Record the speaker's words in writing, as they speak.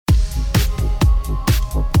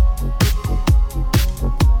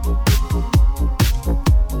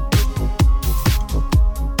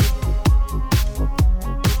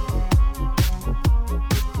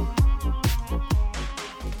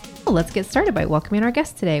let's get started by welcoming our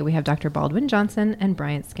guests today. We have Dr. Baldwin Johnson and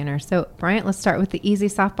Bryant Skinner. So, Bryant, let's start with the easy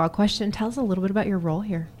softball question. Tell us a little bit about your role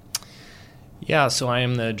here. Yeah, so I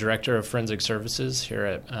am the Director of Forensic Services here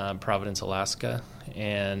at Providence, Alaska,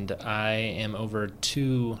 and I am over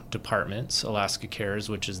two departments, Alaska Cares,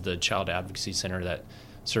 which is the child advocacy center that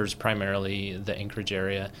serves primarily the Anchorage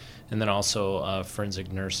area, and then also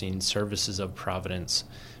Forensic Nursing Services of Providence,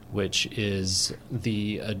 which is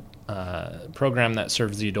the program that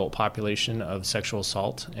serves the adult population of sexual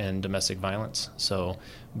assault and domestic violence. So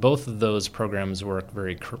both of those programs work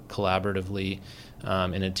very collaboratively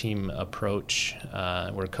in a team approach.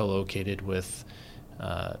 We're co-located with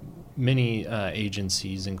many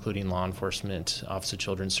agencies, including law enforcement, Office of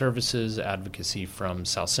Children's Services, advocacy from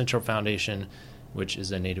South Central Foundation, which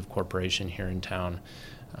is a Native corporation here in town.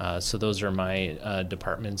 So those are my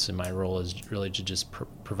departments, and my role is really to just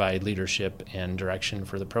provide leadership and direction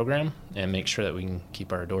for the program and make sure that we can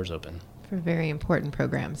keep our doors open. For very important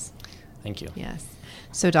programs. Thank you. Yes.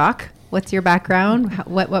 So, Doc, what's your background?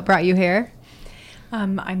 What brought you here?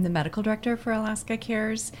 I'm the medical director for Alaska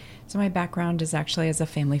Cares. So my background is actually as a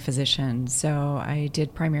family physician. So I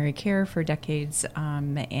did primary care for decades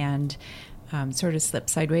and sort of slipped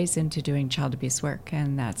sideways into doing child abuse work,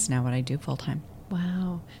 and that's now what I do full-time.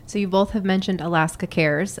 Wow. So you both have mentioned Alaska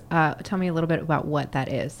Cares. Tell me a little bit about what that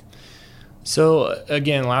is. So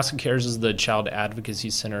again, Alaska Cares is the child advocacy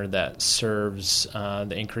center that serves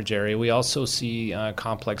the Anchorage area. We also see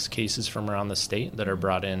complex cases from around the state that are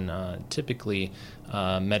brought in, typically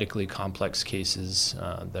medically complex cases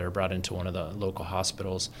that are brought into one of the local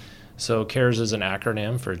hospitals. So CARES is an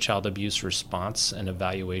acronym for Child Abuse Response and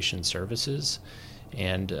Evaluation Services.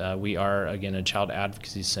 And we are, again, a child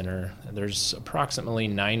advocacy center. There's approximately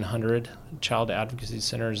 900 child advocacy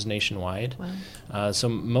centers nationwide. Wow. So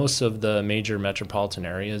most of the major metropolitan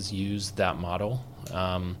areas use that model.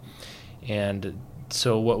 And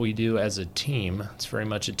so what we do as a team, it's very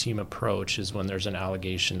much a team approach, is when there's an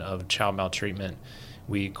allegation of child maltreatment,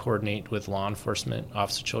 we coordinate with law enforcement.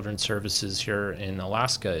 Office of Children's Services here in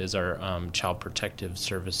Alaska is our Child Protective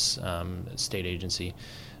Service state agency.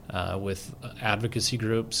 With advocacy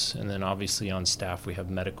groups, and then obviously on staff we have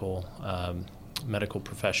medical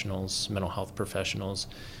professionals, mental health professionals,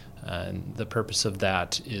 and the purpose of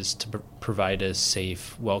that is to provide a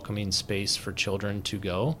safe, welcoming space for children to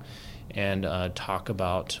go and talk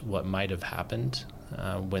about what might have happened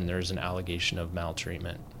when there's an allegation of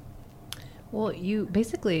maltreatment. Well, you're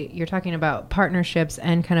talking about partnerships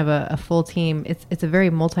and kind of a full team. It's a very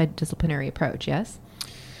multidisciplinary approach, yes?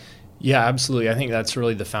 Yeah, absolutely. I think that's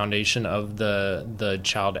really the foundation of the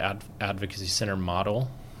Child Advocacy Center model,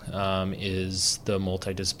 is the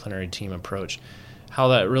multidisciplinary team approach. How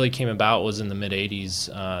that really came about was in the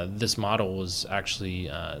mid-'80s. This model was actually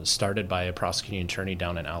started by a prosecuting attorney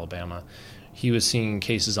down in Alabama. He was seeing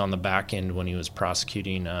cases on the back end when he was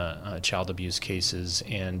prosecuting child abuse cases,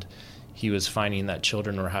 and he was finding that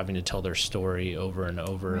children were having to tell their story over and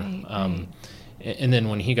over. Right. And then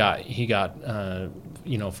when he got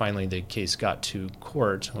finally the case got to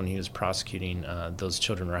court when he was prosecuting, those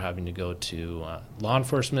children were having to go to law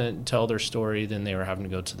enforcement, tell their story. Then they were having to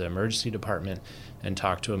go to the emergency department and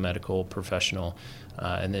talk to a medical professional,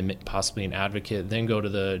 and then possibly an advocate, then go to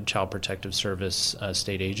the Child Protective Service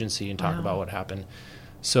state agency and talk about what happened.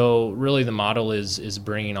 So really the model is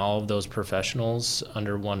bringing all of those professionals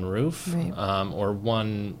under one roof, right, or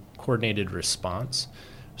one coordinated response.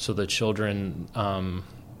 So the children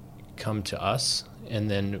come to us, and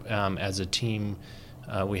then as a team,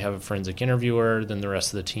 we have a forensic interviewer. Then the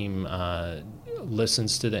rest of the team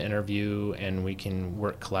listens to the interview, and we can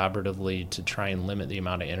work collaboratively to try and limit the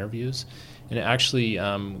amount of interviews. And it actually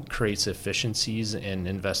creates efficiencies in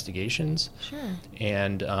investigations. Sure.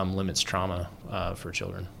 And limits trauma for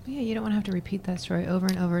children. Yeah, you don't want to have to repeat that story over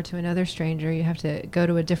and over to another stranger. You have to go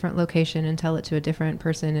to a different location and tell it to a different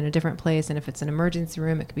person in a different place. And if it's an emergency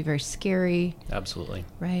room, it could be very scary. Absolutely.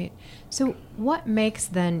 Right. So what makes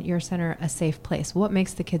then your center a safe place? What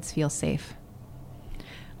makes the kids feel safe?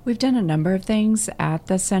 We've done a number of things at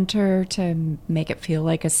the center to make it feel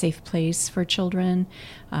like a safe place for children.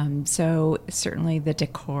 So certainly the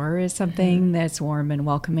decor is something that's warm and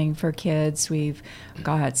welcoming for kids. We've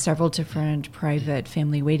got several different private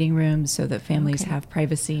family waiting rooms so that families have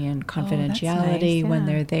privacy and confidentiality when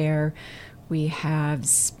they're there. We have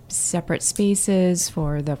separate spaces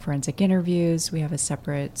for the forensic interviews. We have a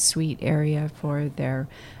separate suite area for their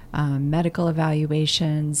medical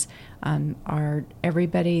evaluations.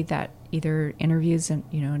 Everybody that either interviews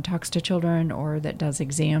and talks to children, or that does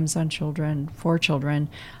exams on children for children,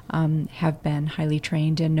 have been highly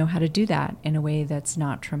trained and know how to do that in a way that's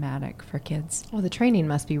not traumatic for kids. Well, the training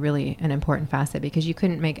must be really an important facet, because you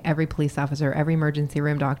couldn't make every police officer, every emergency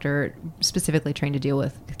room doctor specifically trained to deal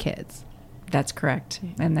with kids. That's correct.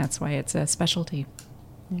 And that's why it's a specialty.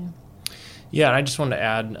 Yeah. Yeah, and I just wanted to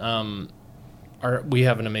add, we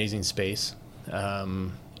have an amazing space,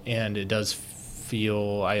 and it does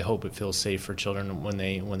feel, I hope it feels safe for children when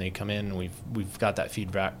they come in. We've got that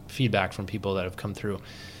feedback from people that have come through,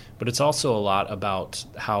 but it's also a lot about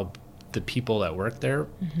how the people that work there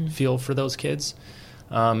feel for those kids.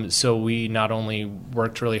 So we not only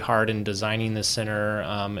worked really hard in designing the center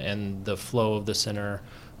and the flow of the center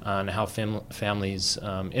and how families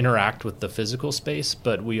interact with the physical space,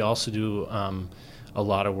 but we also do a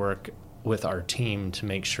lot of work with our team to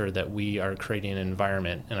make sure that we are creating an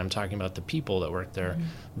environment, and I'm talking about the people that work there,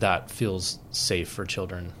 that feels safe for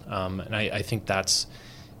children. And I think that's,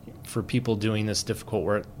 for people doing this difficult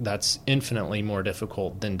work, that's infinitely more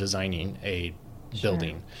difficult than designing a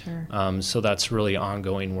building. Sure. So that's really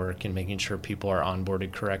ongoing work in making sure people are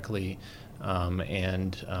onboarded correctly,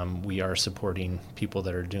 and we are supporting people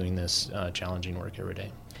that are doing this challenging work every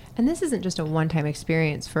day. And this isn't just a one-time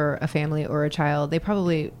experience for a family or a child. They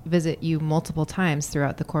probably visit you multiple times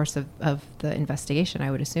throughout the course of the investigation,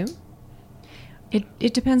 I would assume.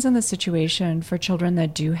 It depends on the situation. For children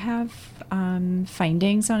that do have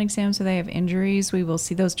findings on exams, so they have injuries, we will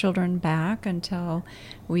see those children back until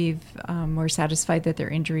we're satisfied that their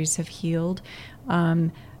injuries have healed.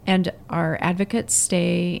 And our advocates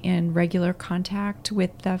stay in regular contact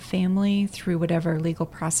with the family through whatever legal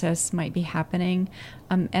process might be happening.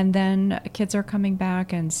 And then kids are coming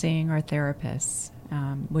back and seeing our therapists,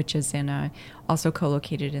 which is also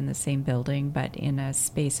co-located in the same building, but in a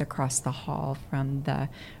space across the hall from the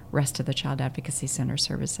rest of the Child Advocacy Center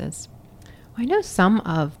services. I know some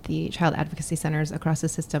of the child advocacy centers across the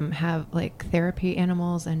system have like therapy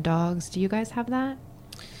animals and dogs. Do you guys have that?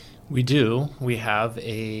 We do. We have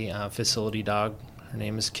a facility dog. Her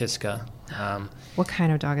name is Kiska. What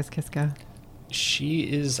kind of dog is Kiska? She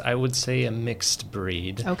is, I would say, a mixed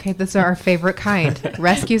breed. Okay, those are our favorite kind.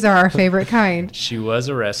 Rescues are our favorite kind. She was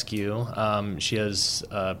a rescue. She has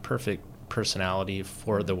a perfect personality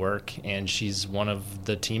for the work, and she's one of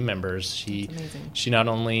the team members. She not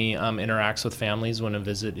only interacts with families when a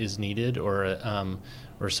visit is needed, or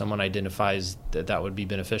someone identifies that would be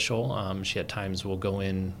beneficial. She at times will go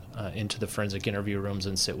into the forensic interview rooms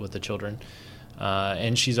and sit with the children.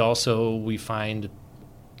 And she's also, we find,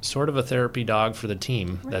 sort of a therapy dog for the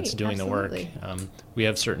team that's doing absolutely. the work. We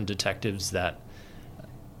have certain detectives that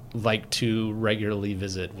like to regularly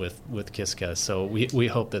visit with Kiska, so we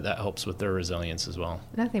hope that helps with their resilience as well.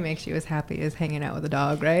 Nothing makes you as happy as hanging out with a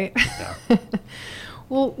dog, right? Yeah.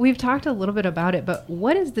 Well, we've talked a little bit about it, but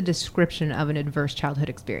what is the description of an adverse childhood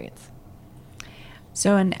experience?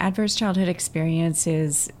 So an adverse childhood experience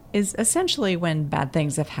is essentially when bad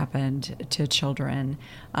things have happened to children.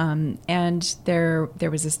 And there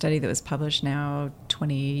was a study that was published now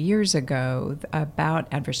 20 years ago about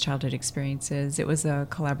adverse childhood experiences. It was a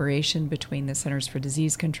collaboration between the Centers for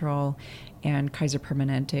Disease Control and Kaiser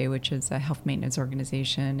Permanente, which is a health maintenance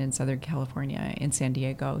organization in Southern California in San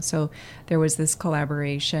Diego. So there was this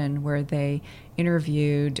collaboration where they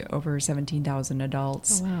interviewed over 17,000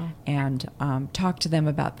 adults and talked to them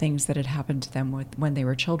about things that had happened to them when they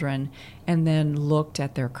were children, and then looked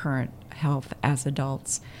at their current health as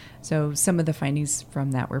adults. So some of the findings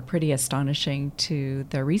from that were pretty astonishing to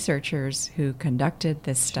the researchers who conducted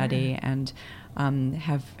this study, and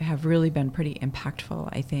have really been pretty impactful,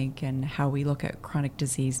 I think, in how we look at chronic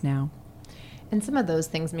disease now. And some of those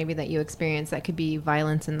things maybe that you experience, that could be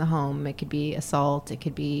violence in the home, it could be assault, it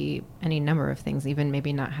could be any number of things, even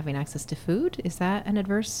maybe not having access to food. Is that an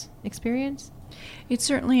adverse experience? It's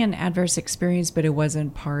certainly an adverse experience, but it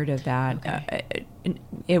wasn't part of that. Okay.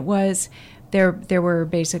 It was, there were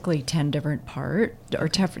basically 10 different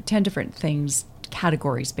 10 different things,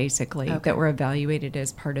 categories basically, that were evaluated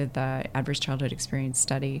as part of the adverse childhood experience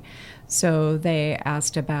study. So they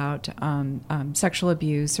asked about sexual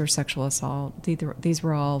abuse or sexual assault. These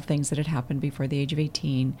were all things that had happened before the age of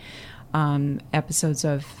 18. Episodes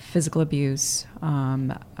of physical abuse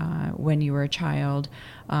when you were a child,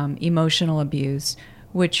 emotional abuse,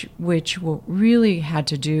 really had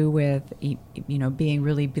to do with being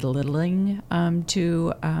really belittling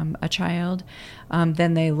to a child.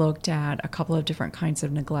 Then they looked at a couple of different kinds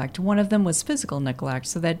of neglect. One of them was physical neglect,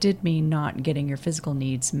 so that did mean not getting your physical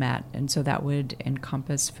needs met, and so that would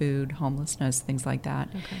encompass food, homelessness, things like that.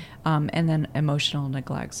 Okay. And then emotional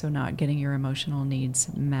neglect, so not getting your emotional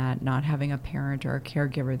needs met, not having a parent or a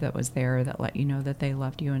caregiver that was there that let you know that they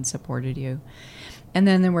loved you and supported you. And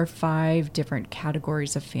then there were 5 different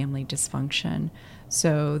categories of family dysfunction.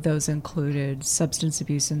 So those included substance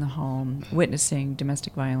abuse in the home, witnessing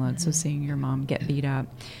domestic violence, so seeing your mom get beat up.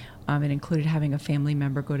 It included having a family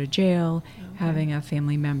member go to jail, having a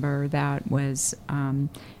family member that was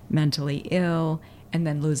mentally ill, and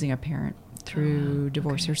then losing a parent through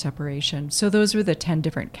divorce or separation. So those were the 10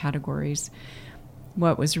 different categories.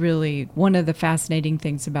 What was really one of the fascinating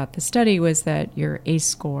things about the study was that your ACE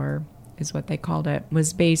score, is what they called it,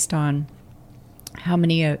 was based on how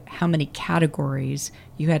many categories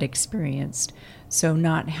you had experienced. So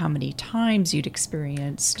not how many times you'd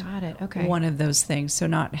experienced Got it. Okay. one of those things. So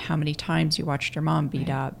not how many times you watched your mom beat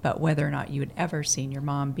up, but whether or not you had ever seen your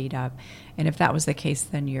mom beat up. And if that was the case,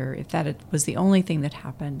 then if that was the only thing that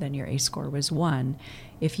happened, then your ACE score was 1.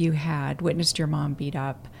 If you had witnessed your mom beat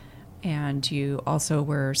up, and you also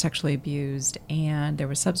were sexually abused, and there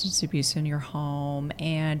was substance abuse in your home,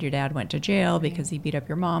 and your dad went to jail because he beat up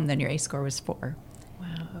your mom, then your ACE score was 4. Wow.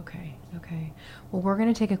 Okay. Well, we're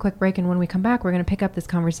going to take a quick break, and when we come back, we're going to pick up this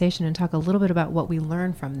conversation and talk a little bit about what we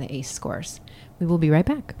learned from the ACE scores. We will be right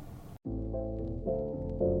back.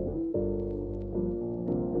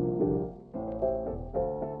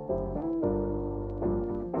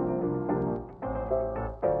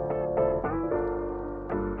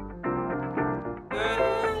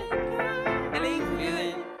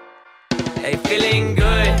 Hey, feeling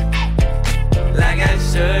good, like I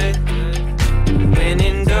should. When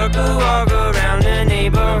in dark, I walk around the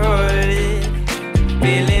neighborhood.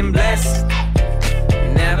 Feeling blessed,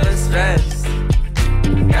 never stressed.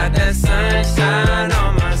 Got that sunshine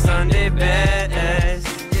on my Sunday best.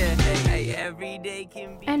 Yeah, hey, every day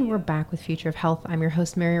can be. And we're back with Future of Health. I'm your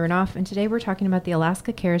host, Mary Renoff, and today we're talking about the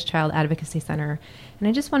Alaska Cares Child Advocacy Center. And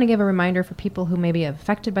I just want to give a reminder for people who may be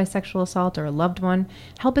affected by sexual assault or a loved one.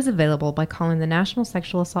 Help is available by calling the National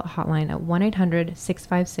Sexual Assault Hotline at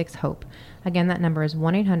 1-800-656-HOPE. Again, that number is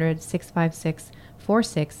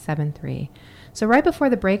 1-800-656-4673. So right before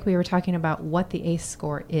the break, we were talking about what the ACE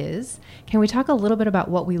score is. Can we talk a little bit about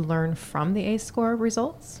what we learned from the ACE score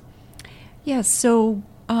results? Yes, so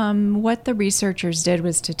what the researchers did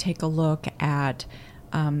was to take a look at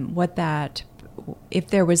if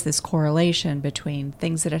there was this correlation between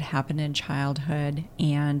things that had happened in childhood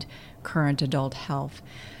and current adult health.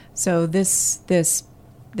 So this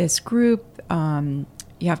group,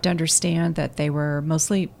 you have to understand that they were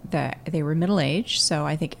middle-aged. So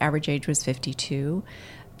I think average age was 52.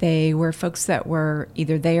 They were folks that were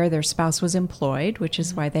either they or their spouse was employed, which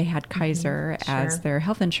is why they had Kaiser as their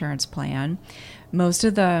health insurance plan. Most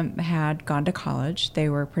of them had gone to college. They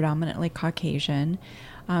were predominantly Caucasian.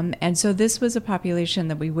 And so this was a population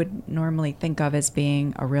that we would normally think of as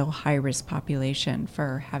being a real high-risk population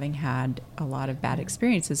for having had a lot of bad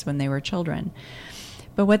experiences when they were children.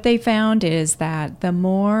 But what they found is that the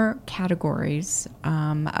more categories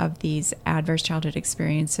of these adverse childhood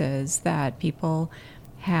experiences that people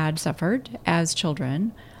had suffered as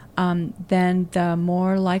children, then the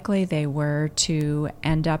more likely they were to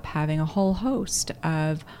end up having a whole host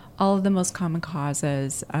of all of the most common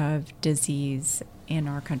causes of disease in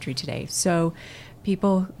our country today. So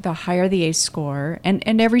people, the higher the ACE score,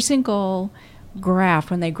 and every single graph,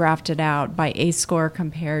 when they graphed it out by ACE score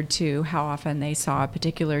compared to how often they saw a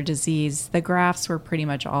particular disease, the graphs were pretty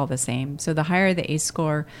much all the same. So the higher the ACE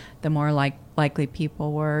score, the more likely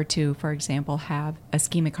people were to, for example, have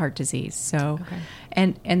ischemic heart disease. So,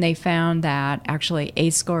 and they found that actually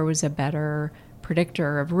ACE score was a better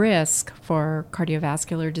predictor of risk for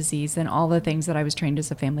cardiovascular disease than all the things that I was trained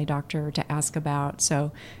as a family doctor to ask about.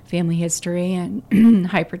 So family history and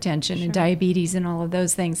hypertension and diabetes and all of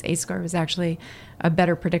those things, ACE score was actually a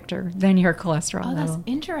better predictor than your cholesterol level. That's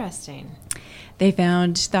interesting. They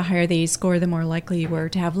found the higher the ACE score, the more likely you were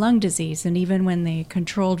to have lung disease. And even when they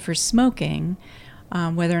controlled for smoking,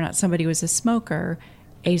 whether or not somebody was a smoker,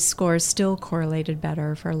 ACE scores still correlated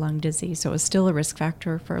better for lung disease. So it was still a risk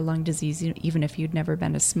factor for lung disease, even if you'd never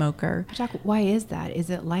been a smoker. Why is that?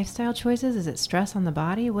 Is it lifestyle choices? Is it stress on the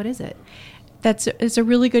body? What is it? It's a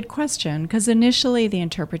really good question, because initially the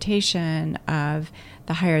interpretation of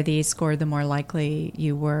the higher the ACE score, the more likely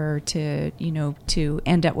you were to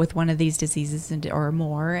end up with one of these diseases or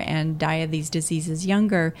more and die of these diseases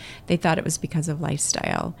younger. They thought it was because of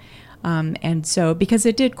lifestyle. And so, because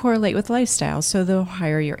it did correlate with lifestyle, so the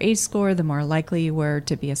higher your ACE score, the more likely you were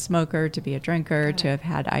to be a smoker, to be a drinker, to have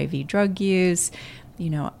had IV drug use,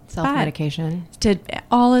 self-medication.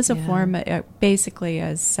 All as a form, basically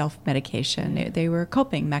as self-medication. They were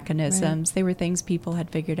coping mechanisms. Right. They were things people had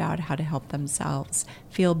figured out how to help themselves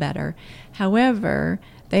feel better. However,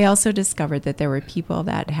 they also discovered that there were people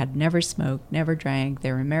that had never smoked, never drank.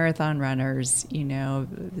 They were marathon runners,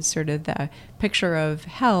 sort of the picture of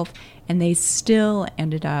health, and they still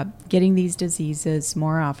ended up getting these diseases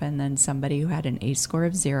more often than somebody who had an ACE score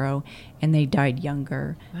of 0, and they died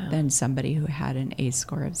younger than somebody who had an ACE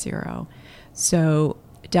score of 0. So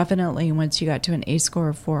definitely once you got to an ACE score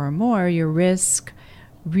of 4 or more, your risk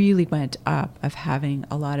really went up of having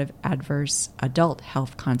a lot of adverse adult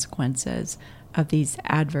health consequences of these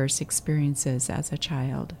adverse experiences as a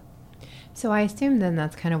child. So I assume then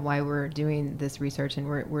that's kind of why we're doing this research and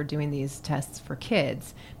we're doing these tests for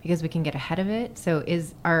kids, because we can get ahead of it. So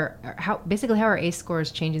how are ACE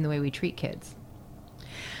scores changing the way we treat kids?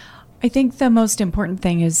 I think the most important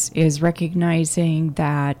thing is recognizing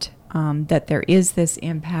that that there is this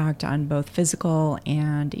impact on both physical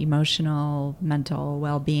and emotional, mental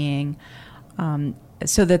well-being.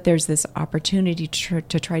 So that there's this opportunity to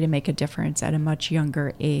try to make a difference at a much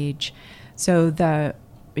younger age. So for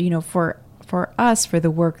us, for the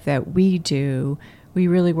work that we do, we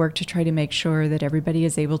really work to try to make sure that everybody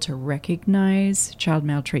is able to recognize child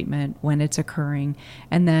maltreatment when it's occurring,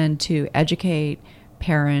 and then to educate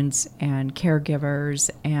parents and caregivers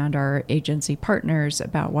and our agency partners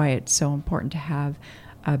about why it's so important to have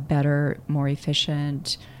a better, more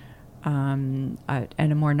efficient, and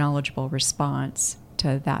a more knowledgeable response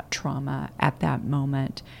to that trauma at that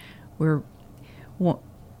moment. You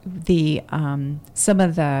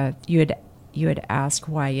had asked,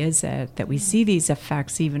 why is it that we see these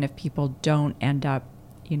effects even if people don't end up,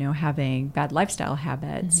 having bad lifestyle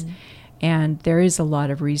habits? Mm-hmm. And there is a lot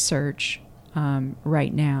of research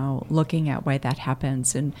right now looking at why that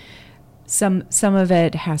happens, and some of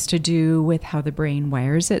it has to do with how the brain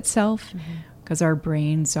wires itself. Mm-hmm. Because our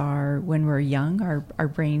brains are, when we're young, our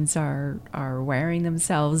brains are wiring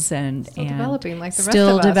themselves and developing like the rest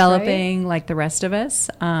still of us, developing right? like the rest of us.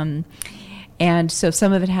 And so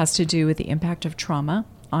some of it has to do with the impact of trauma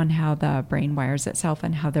on how the brain wires itself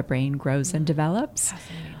and how the brain grows and develops.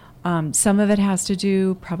 Some of it has to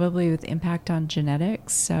do probably with impact on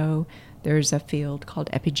genetics. So there's a field called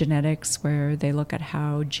epigenetics where they look at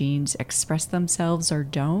how genes express themselves or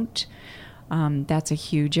don't. That's a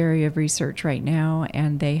huge area of research right now,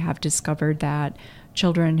 and they have discovered that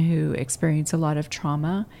children who experience a lot of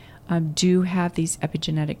trauma do have these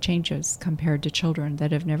epigenetic changes compared to children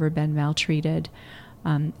that have never been maltreated.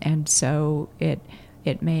 And so trauma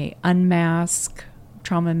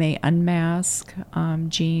may unmask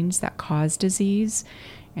genes that cause disease,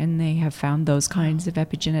 and they have found those kinds of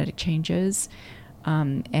epigenetic changes,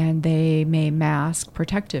 and they may mask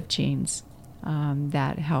protective genes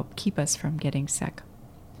that help keep us from getting sick.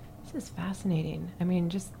 This is fascinating. I mean,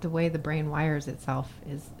 just the way the brain wires itself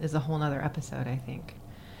is a whole nother episode, I think.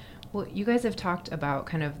 Well, you guys have talked about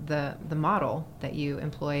kind of the model that you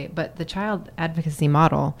employ, but the child advocacy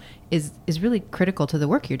model is really critical to the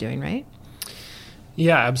work you're doing, right?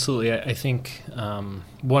 Yeah, absolutely. I think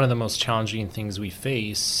one of the most challenging things we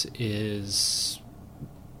face is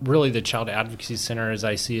really the Child Advocacy Center, as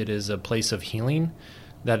I see it, is a place of healing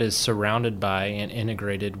that is surrounded by and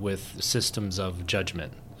integrated with systems of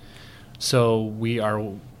judgment. So we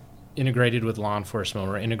are integrated with law enforcement,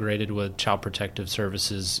 we're integrated with Child Protective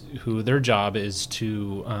Services, who their job is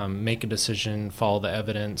to make a decision, follow the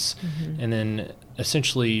evidence, and then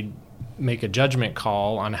essentially make a judgment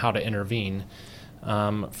call on how to intervene.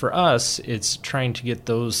 For us, it's trying to get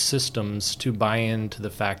those systems to buy into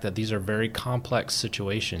the fact that these are very complex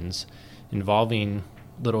situations involving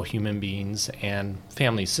little human beings and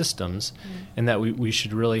family systems, and that we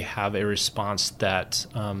should really have a response that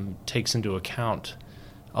takes into account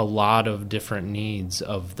a lot of different needs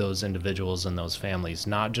of those individuals and those families,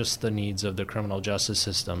 not just the needs of the criminal justice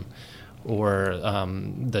system or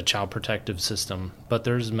the child protective system, but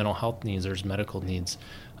there's mental health needs, there's medical needs.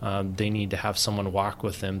 They need to have someone walk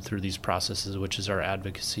with them through these processes, which is our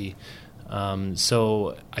advocacy.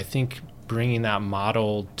 So I think bringing that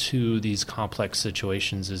model to these complex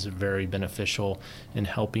situations is very beneficial in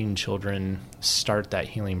helping children start that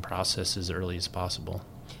healing process as early as possible.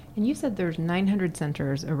 And you said there's 900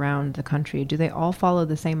 centers around the country. Do they all follow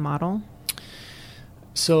the same model?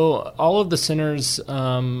 So all of the centers,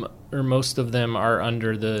 or most of them, are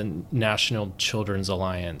under the National Children's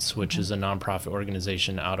Alliance, which is a nonprofit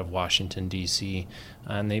organization out of Washington, D.C.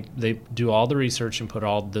 And they do all the research and put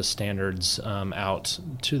all the standards out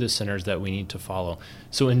to the centers that we need to follow.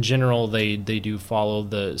 So in general, they do follow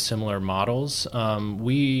the similar models.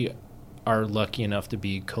 We are lucky enough to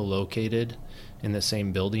be co-located in the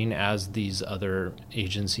same building as these other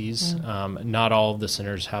agencies. Not all of the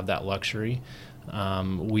centers have that luxury.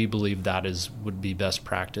 We believe that would be best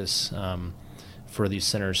practice for these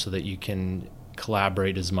centers so that you can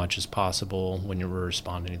collaborate as much as possible when you're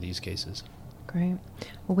responding to these cases. Great.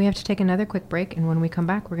 Well, we have to take another quick break, and when we come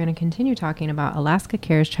back, we're going to continue talking about Alaska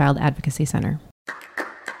Cares Child Advocacy Center.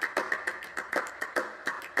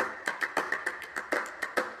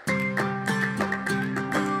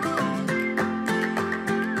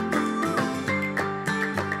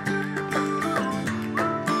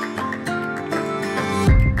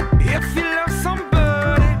 If you love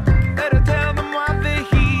somebody, better tell them why they're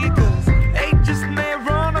here, 'cause they just may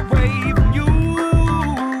run away from you.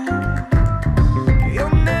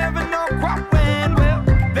 You'll never know quite when, well,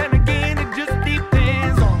 then again it just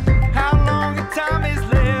depends on how long the time is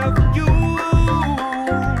left for you.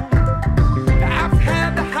 I've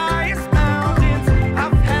had the highest mountains,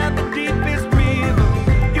 I've had the deepest river.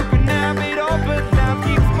 You can have it all, but life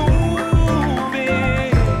keeps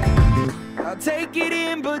moving. I'll take it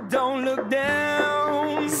in, but don't look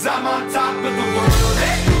down. 'Cause I'm on top of the world,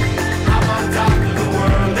 hey. I'm on top of the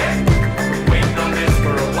world, hey. Been waiting on this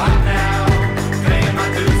for a while now. Paying my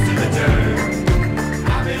dues to the dirt.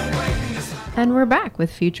 I've been waiting this. And we're back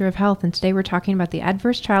with Future of Health, and today we're talking about the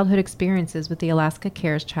adverse childhood experiences with the Alaska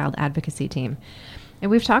Cares Child Advocacy Team. And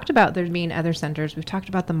we've talked about there being other centers. We've talked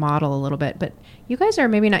about the model a little bit, but you guys are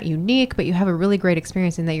maybe not unique, but you have a really great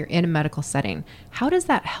experience in that you're in a medical setting. How does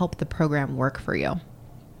that help the program work for you?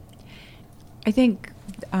 I think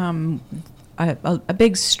a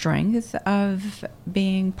big strength of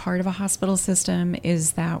being part of a hospital system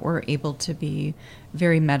is that we're able to be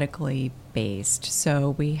very medically based.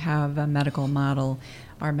 So we have a medical model.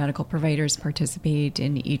 Our medical providers participate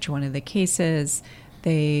in each one of the cases.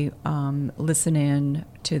 They listen in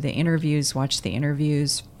to the interviews, watch the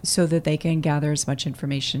interviews, so that they can gather as much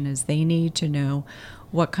information as they need to know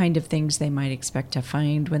what kind of things they might expect to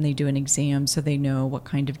find when they do an exam, so they know what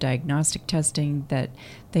kind of diagnostic testing that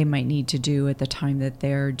they might need to do at the time that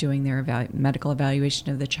they're doing their medical evaluation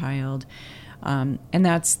of the child. And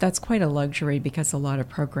that's quite a luxury because a lot of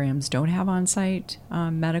programs don't have on-site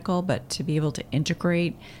medical, but to be able to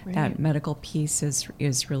integrate that medical piece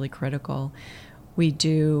is really critical. We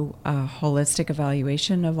do a holistic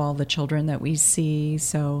evaluation of all the children that we see,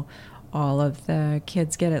 so all of the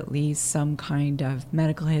kids get at least some kind of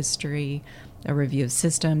medical history, a review of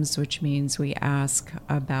systems, which means we ask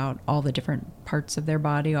about all the different parts of their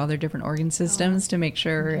body, all their different organ systems to make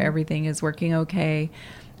sure everything is working okay.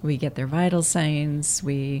 We get their vital signs.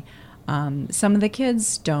 Some of the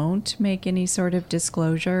kids don't make any sort of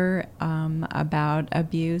disclosure about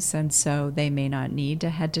abuse, and so they may not need a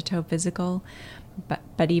head-to-toe physical.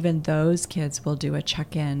 But even those kids will do a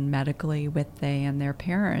check-in medically with they and their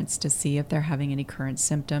parents to see if they're having any current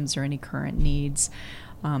symptoms or any current needs.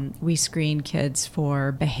 We screen kids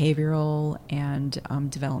for behavioral and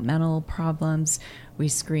developmental problems. We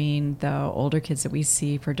screen the older kids that we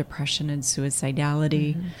see for depression and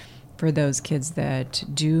suicidality. For those kids that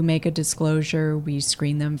do make a disclosure, we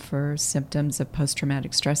screen them for symptoms of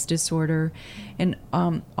post-traumatic stress disorder. And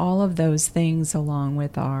all of those things, along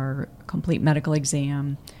with our complete medical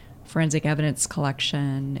exam, forensic evidence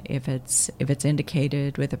collection, if it's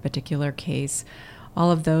indicated with a particular case, all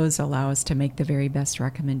of those allow us to make the very best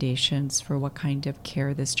recommendations for what kind of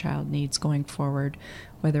care this child needs going forward,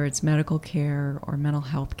 whether it's medical care or mental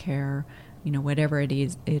health care. Whatever it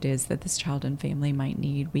is that this child and family might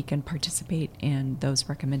need, we can participate in those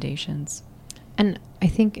recommendations. And I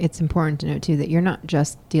think it's important to note, too, that you're not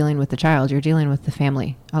just dealing with the child, you're dealing with the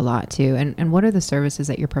family a lot, too. And what are the services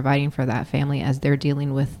that you're providing for that family as they're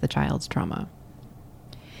dealing with the child's trauma?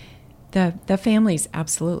 The families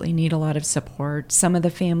absolutely need a lot of support. Some of the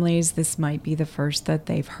families, this might be the first that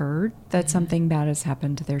they've heard that something bad has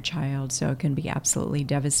happened to their child, so it can be absolutely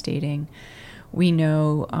devastating. We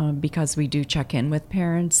know, because we do check in with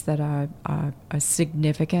parents, that a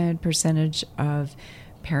significant percentage of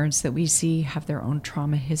parents that we see have their own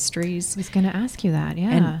trauma histories. I was going to ask you that,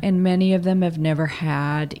 yeah. And many of them have never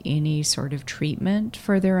had any sort of treatment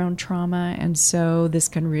for their own trauma, and so this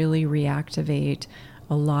can really reactivate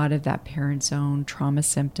a lot of that parent's own trauma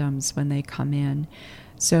symptoms when they come in.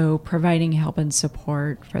 So providing help and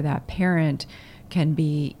support for that parent can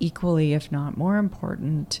be equally, if not more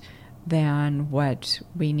important than what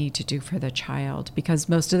we need to do for the child, because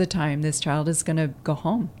most of the time this child is going to go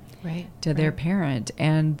home to their parent,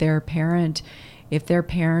 and their parent, if their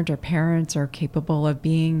parent or parents are capable of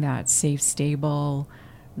being that safe, stable,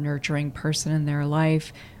 nurturing person in their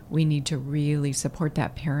life, we need to really support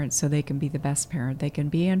that parent so they can be the best parent they can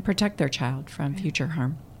be and protect their child from future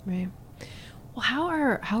harm. Right. Well,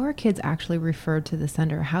 how are kids actually referred to the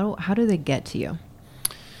center? How do they get to you?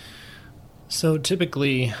 So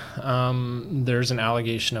typically, there's an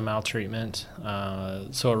allegation of maltreatment.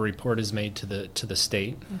 So a report is made to the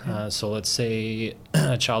state. Okay. So let's say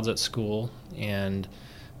a child's at school and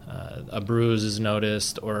a bruise is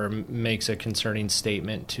noticed or makes a concerning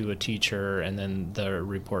statement to a teacher, and then the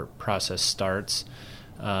report process starts.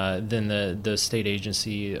 Then the state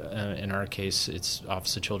agency, in our case, it's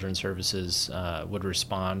Office of Children's Services, would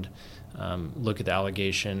respond, look at the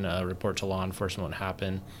allegation, report to law enforcement what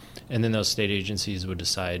happened, and then those state agencies would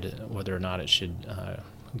decide whether or not it should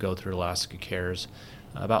go through Alaska Cares.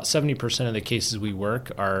 About 70% of the cases we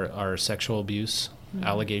work are sexual abuse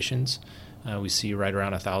allegations. We see right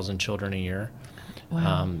around 1,000 children a year.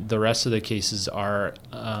 Wow. The rest of the cases are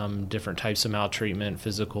different types of maltreatment,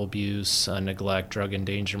 physical abuse, neglect, drug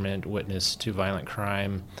endangerment, witness to violent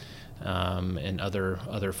crime, and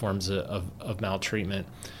other forms of maltreatment.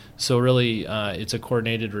 So really, it's a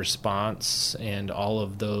coordinated response, and all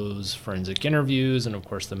of those forensic interviews and, of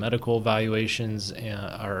course, the medical evaluations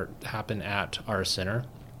happen at our center.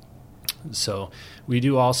 So we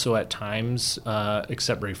do also at times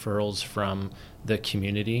accept referrals from the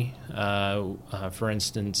community. For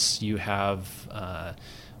instance, you have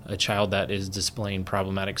a child that is displaying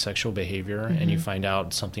problematic sexual behavior, and you find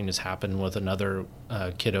out something has happened with another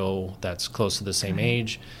kiddo that's close to the same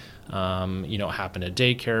age. It happened at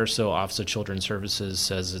daycare, so Office of Children's Services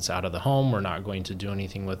says it's out of the home. We're not going to do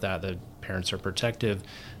anything with that. The parents are protective,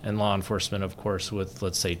 and law enforcement, of course, with,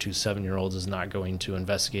 let's say, 2 7-year-olds is not going to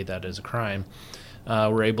investigate that as a crime.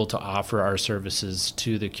 We're able to offer our services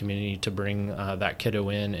to the community to bring that kiddo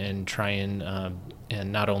in and try and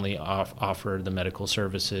not only offer the medical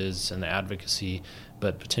services and the advocacy,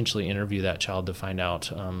 but potentially interview that child to find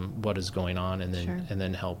out what is going on, and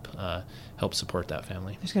then help support that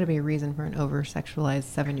family. There's got to be a reason for an over-sexualized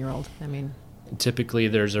 7-year-old. I mean, typically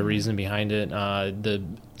there's a reason behind it. The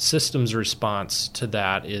system's response to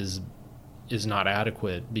that is not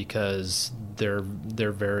adequate because they're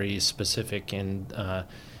very specific in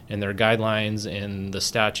their guidelines and the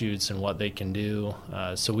statutes and what they can do.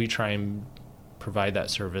 So we try and provide that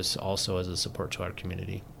service also as a support to our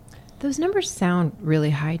community. Those numbers sound really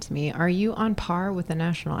high to me. Are you on par with the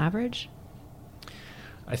national average?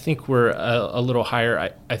 I think we're a little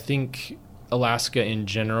higher. I think Alaska in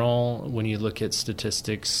general, when you look at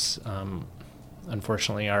statistics,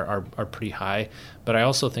 unfortunately are pretty high. But I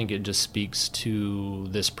also think it just speaks to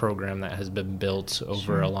this program that has been built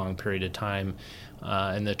over a long period of time,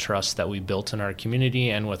 and the trust that we built in our community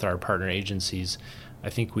and with our partner agencies. I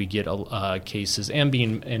think we get cases and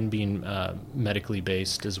being medically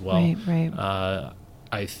based as well. Right.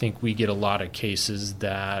 I think we get a lot of cases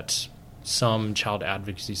that some child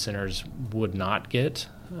advocacy centers would not get.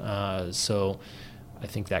 So I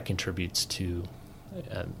think that contributes to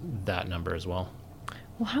that number as well.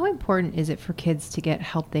 Well, how important is it for kids to get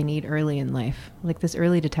help they need early in life? Like, this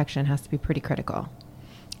early detection has to be pretty critical.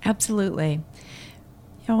 Absolutely.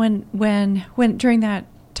 When during that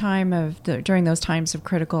during those times of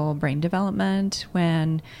critical brain development,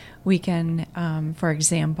 when we can, for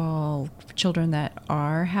example, children that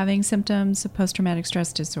are having symptoms of post-traumatic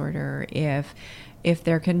stress disorder, if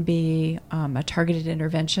there can be a targeted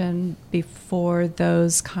intervention before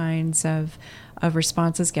those kinds of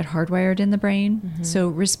responses get hardwired in the brain. So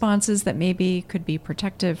responses that maybe could be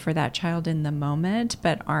protective for that child in the moment,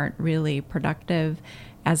 but aren't really productive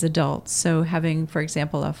as adults. So having, for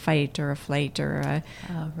example, a fight or a flight or a,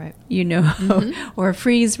 or a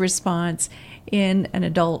freeze response in an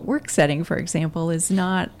adult work setting, for example, is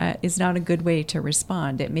not a good way to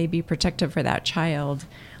respond. It may be protective for that child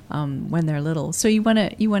when they're little. So you want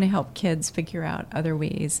to help kids figure out other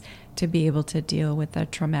ways to be able to deal with the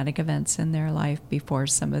traumatic events in their life before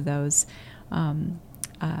some of those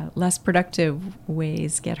less productive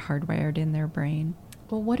ways get hardwired in their brain.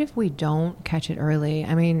 Well, what if we don't catch it early?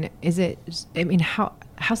 I mean,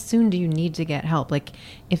 how soon do you need to get help? Like,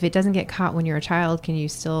 if it doesn't get caught when you're a child, can you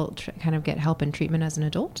still kind of get help and treatment as an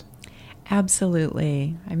adult?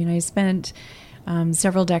 Absolutely. I mean, I spent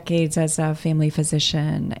several decades as a family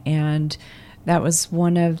physician, and that was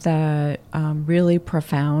one of the really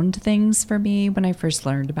profound things for me when I first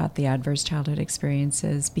learned about the adverse childhood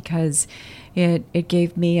experiences, because it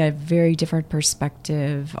gave me a very different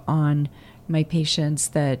perspective on my patients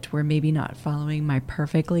that were maybe not following my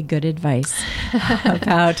perfectly good advice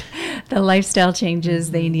about the lifestyle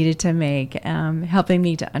changes they needed to make, helping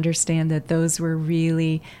me to understand that those were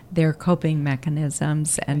really their coping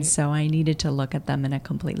mechanisms. And so I needed to look at them in a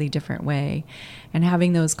completely different way. And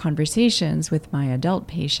having those conversations with my adult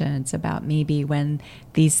patients about maybe when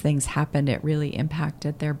these things happened, it really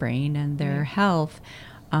impacted their brain and their health.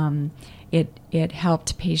 It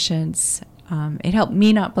helped patients. It helped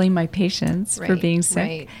me not blame my patients for being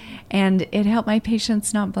sick. And it helped my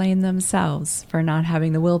patients not blame themselves for not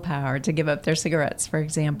having the willpower to give up their cigarettes, for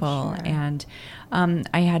example. Sure. And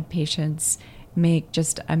I had patients make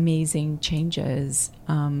just amazing changes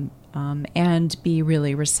and be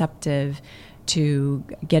really receptive to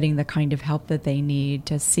getting the kind of help that they need,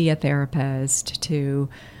 to see a therapist, to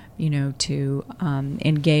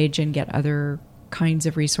engage and get other kinds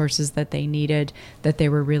of resources that they needed, that they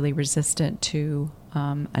were really resistant to,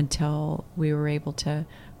 until we were able to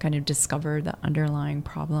kind of discover the underlying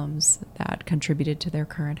problems that contributed to their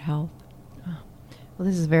current health. Well,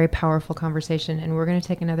 this is a very powerful conversation, and we're going to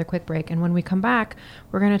take another quick break. And when we come back,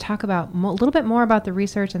 we're going to talk about a little bit more about the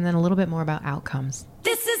research and then a little bit more about outcomes.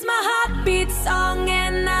 This is my heartbeat song,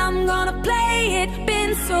 and I'm gonna play it.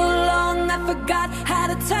 Been so long, I forgot how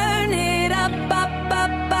to turn it up, up,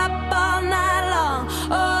 up, up all night long.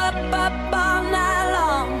 Oh, up, up all night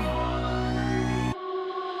long.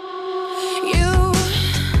 You,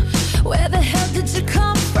 where the hell did you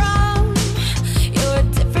come from? You're a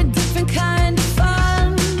different kind of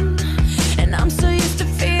fun, and I'm so used to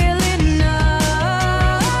feeling numb.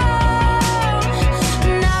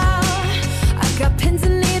 Now I got pins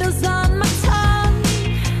and needles on my tongue,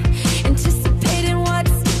 anticipating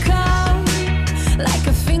what's to come, like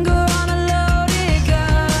a finger on a loaded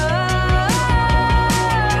gun.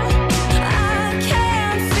 I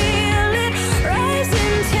can feel it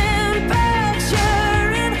rising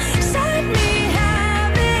temperature inside me,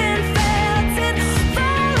 haven't felt it for a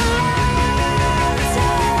long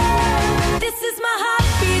time. This is my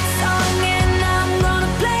heartbeat song, and I'm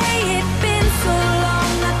gonna play it. Been so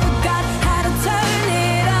long, I forgot how to turn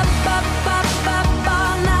it up, up, up, up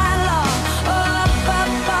all night long. Oh, up,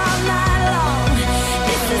 up all night long.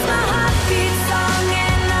 This is my heartbeat song,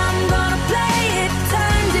 and I'm gonna play it.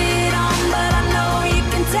 Turned it on, but I know you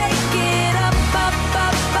can take it up, up,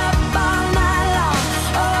 up, up all night long.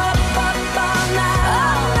 Oh, up, up all night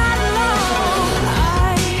long.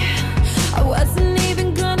 I wasn't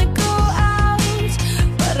even gonna go out,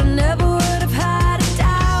 but I never would have had a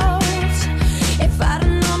doubt if I'd have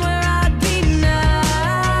known where I'd be now.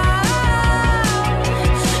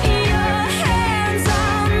 Your hands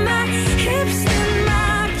on my hips and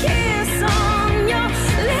my kiss on your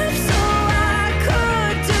lips, so I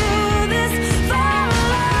could do this for a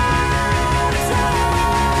long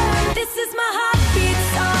time. This is my heartbeat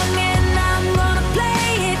song, and I'm gonna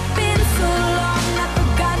play it. Been so long, I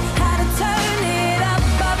forgot how to turn it up,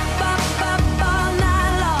 up, up, up all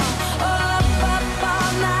night long. Oh, up, up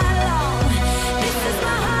all night long. This is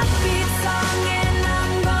my heartbeat song, and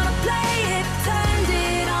I'm gonna play it. Turned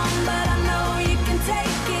it on, but I know you can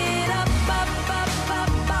take it up, up, up,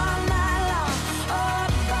 up all night long. Oh,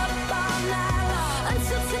 up, up all night long.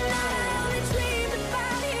 Until tonight I only dreamed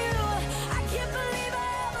about you. I can't believe I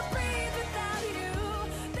ever breathed without you.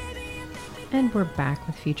 Baby, you make me. And we're back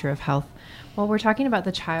with Future of Health. Well, we're talking about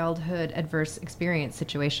the childhood adverse experience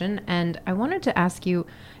situation, and I wanted to ask you,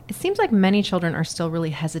 it seems like many children are still really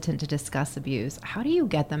hesitant to discuss abuse. How do you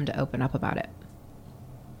get them to open up about it?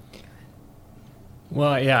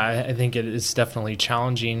 Well, yeah, I think it is definitely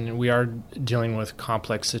challenging. We are dealing with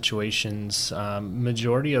complex situations.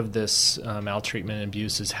 Majority of this maltreatment and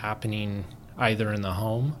abuse is happening either in the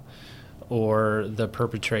home or the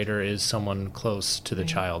perpetrator is someone close to the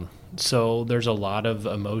child. So there's a lot of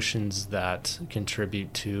emotions that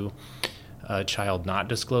contribute to a child not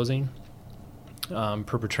disclosing.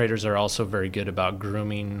 Perpetrators are also very good about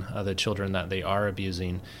grooming the children that they are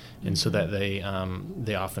abusing, and so that they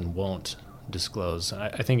often won't disclose.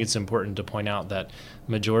 I think it's important to point out that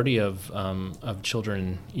majority of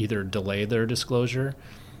children either delay their disclosure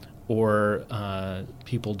or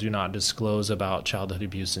people do not disclose about childhood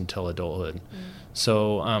abuse until adulthood.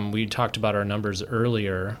 So we talked about our numbers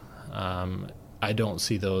earlier. I don't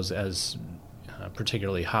see those as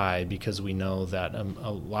particularly high because we know that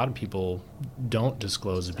a lot of people don't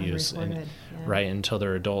disclose abuse right until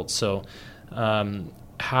they're adults. So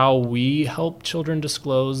how we help children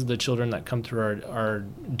disclose, the children that come through our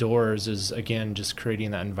doors, is, again, just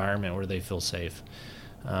creating that environment where they feel safe,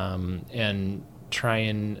 and try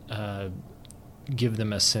and give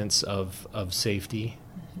them a sense of safety,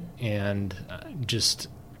 and just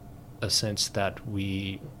a sense that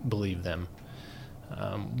we believe them,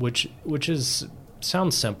 which is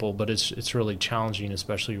sounds simple, but it's really challenging,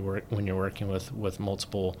 especially when you're working with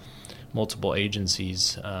multiple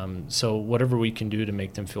agencies. So whatever we can do to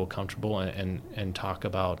make them feel comfortable and talk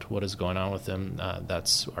about what is going on with them,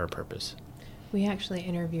 that's our purpose. We actually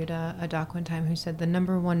interviewed a doc one time who said the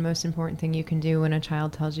number one most important thing you can do when a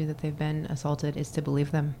child tells you that they've been assaulted is to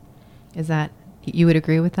believe them. Is that, you would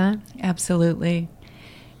agree with that? Absolutely.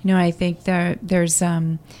 I think there's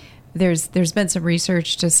been some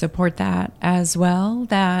research to support that as well,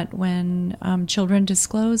 that when children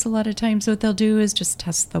disclose, a lot of times what they'll do is just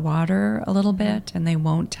test the water a little bit, and they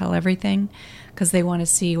won't tell everything because they want to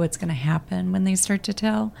see what's going to happen when they start to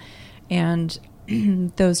tell. And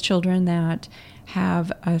those children that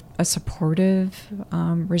have a supportive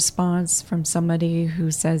response from somebody who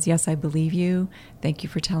says, yes, I believe you, thank you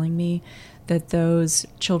for telling me, that those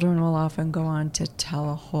children will often go on to tell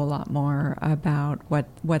a whole lot more about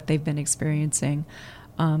what they've been experiencing,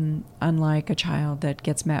 unlike a child that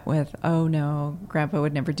gets met with, oh no, grandpa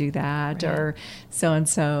would never do that, right, or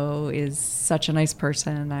so-and-so is such a nice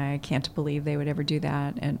person, I can't believe they would ever do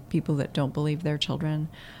that. And people that don't believe their children,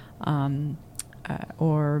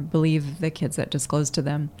 or believe the kids that disclose to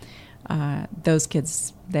them, those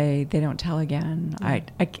kids, they don't tell again.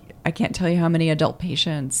 I can't tell you how many adult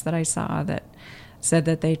patients that I saw that said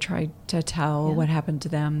that they tried to tell what happened to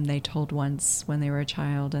them. They told once when they were a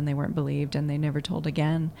child and they weren't believed, and they never told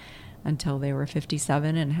again until they were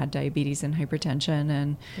 57 and had diabetes and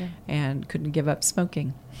hypertension and couldn't give up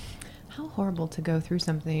smoking. How horrible to go through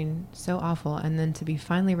something so awful and then to be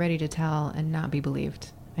finally ready to tell and not be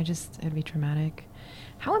believed. It'd be traumatic.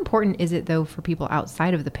 How important is it, though, for people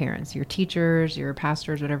outside of the parents, your teachers, your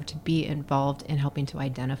pastors, whatever, to be involved in helping to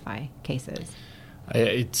identify cases?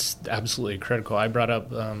 It's absolutely critical. I brought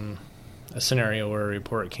up a scenario where a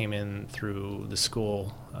report came in through the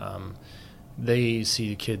school. They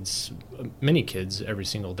see many kids every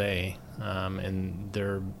single day, and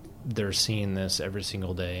they're seeing this every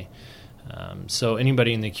single day. So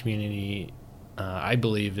anybody in the community, I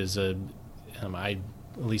believe, at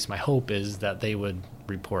least my hope is that they would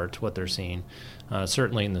report what they're seeing.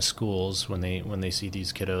 Certainly in the schools, when they see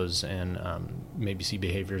these kiddos and maybe see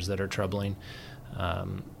behaviors that are troubling.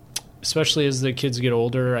 Especially as the kids get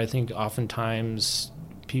older, I think oftentimes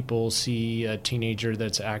people see a teenager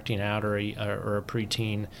that's acting out, or a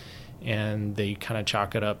preteen, and they kind of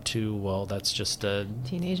chalk it up to, well, that's just a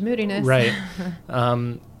teenage moodiness, right?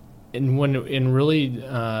 And when in really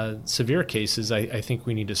severe cases, I think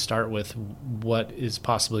we need to start with what is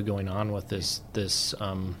possibly going on with this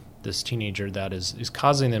teenager that is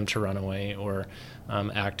causing them to run away or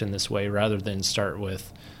act in this way, rather than start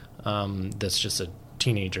with that's just a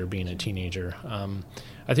teenager being a teenager.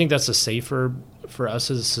 I think that's safer for us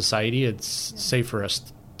as a society. It's safe for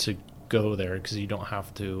us to go there because you don't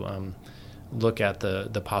have to look at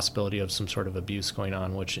the possibility of some sort of abuse going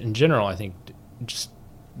on, which in general I think just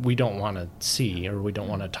we don't want to see, or we don't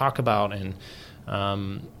want to talk about,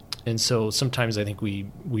 and so sometimes I think we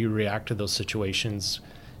react to those situations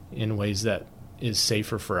in ways that is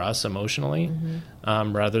safer for us emotionally,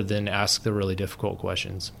 rather than ask the really difficult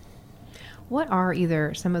questions. What are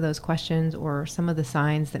either some of those questions or some of the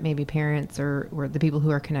signs that maybe parents or the people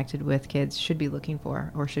who are connected with kids should be looking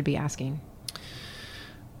for or should be asking?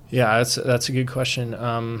 Yeah, that's a good question.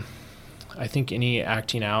 I think any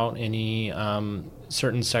acting out, any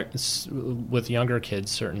certain with younger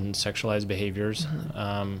kids, certain sexualized behaviors.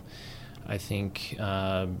 I think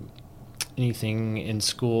anything in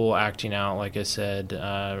school, acting out, like I said,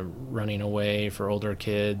 running away for older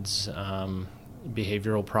kids,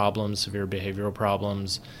 behavioral problems, severe behavioral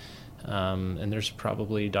problems, and there's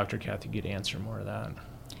probably Dr. Kathy could answer more of that.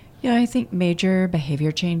 Yeah, I think major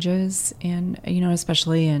behavior changes, and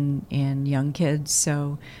especially in young kids.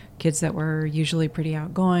 So kids that were usually pretty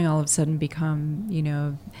outgoing all of a sudden become,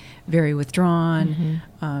 very withdrawn.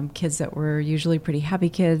 Kids that were usually pretty happy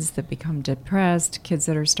kids that become depressed. Kids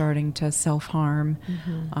that are starting to self-harm.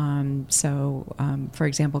 For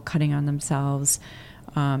example, cutting on themselves.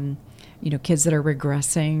 Kids that are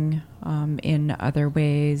regressing in other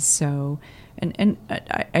ways. So, and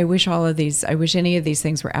I wish any of these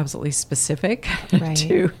things were absolutely specific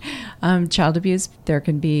to child abuse. There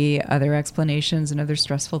can be other explanations and other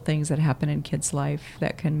stressful things that happen in kids' life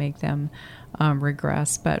that can make them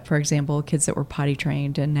regress. But for example, kids that were potty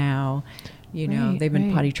trained and now You know, Right, they've been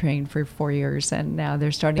right. potty trained for 4 years, and now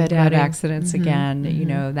they're starting to Bedwetting. have accidents again. You mhm.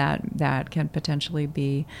 know, that can potentially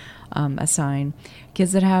be a sign.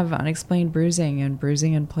 Kids that have unexplained bruising in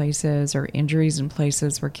places, or injuries in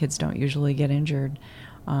places where kids don't usually get injured,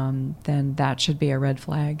 then that should be a red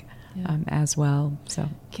flag Yeah. as well. So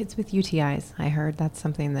Kids with UTIs, I heard that's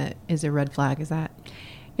something that is a red flag. Is that?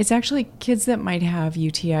 it's actually kids that might have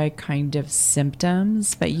UTI kind of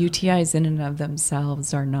symptoms, but UTIs in and of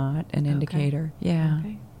themselves are not an indicator. Yeah.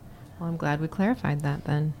 Okay. Well, I'm glad we clarified that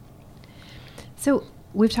then. So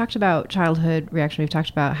we've talked about childhood reaction. We've talked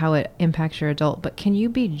about how it impacts your adult, but can you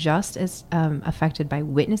be just as affected by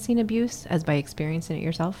witnessing abuse as by experiencing it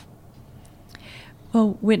yourself?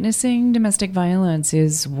 Well, witnessing domestic violence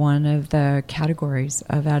is one of the categories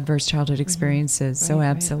of adverse childhood experiences. So Right, right.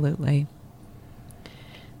 absolutely.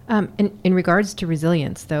 In regards to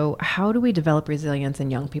resilience, though, how do we develop resilience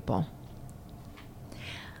in young people?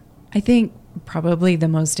 I think probably the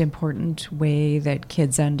most important way that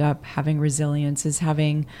kids end up having resilience is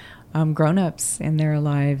having grown-ups in their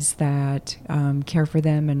lives that care for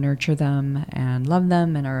them and nurture them and love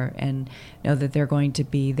them and know that they're going to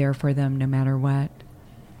be there for them no matter what.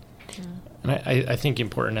 And I think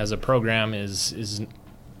important as a program is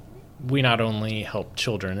we not only help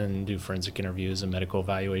children and do forensic interviews and medical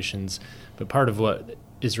evaluations, but part of what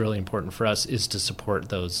is really important for us is to support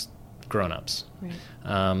those grown-ups.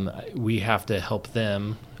 Right. We have to help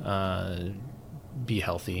them be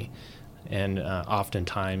healthy and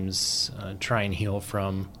oftentimes try and heal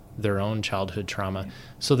from their own childhood trauma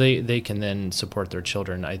so they can then support their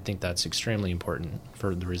children. I think that's extremely important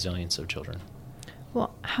for the resilience of children.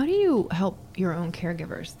 Well, how do you help your own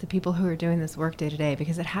caregivers, the people who are doing this work day to day?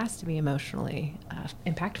 Because it has to be emotionally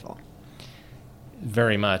impactful.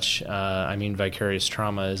 Very much. I mean, vicarious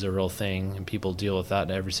trauma is a real thing, and people deal with that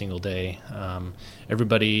every single day.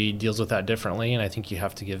 Everybody deals with that differently, and I think you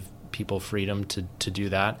have to give people freedom to do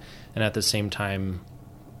that, and at the same time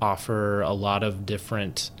offer a lot of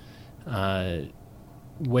different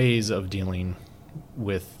ways of dealing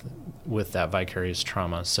with that vicarious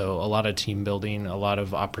trauma. So a lot of team building, a lot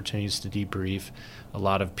of opportunities to debrief, a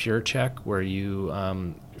lot of peer check where you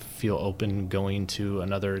feel open going to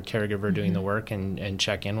another caregiver doing the work and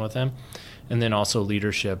check in with them. And then also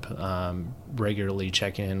leadership, regularly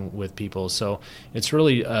checking in with people. So it's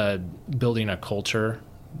really building a culture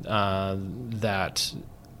that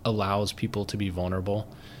allows people to be vulnerable.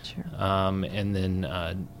 Sure. And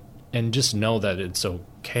then and just know that it's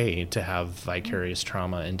okay to have vicarious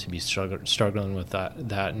trauma and to be struggling with that,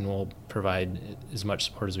 and we'll provide as much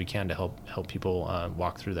support as we can to help people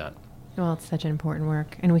walk through that. Well, it's such an important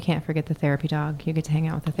work. And we can't forget the therapy dog. You get to hang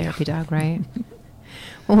out with the therapy dog, right?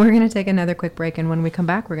 Well, we're going to take another quick break. And when we come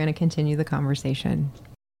back, we're going to continue the conversation.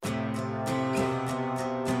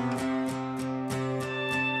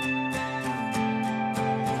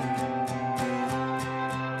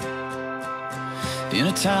 In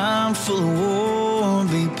a time full of war,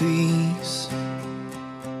 be peace.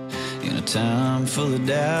 In a time full of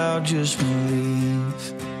doubt, just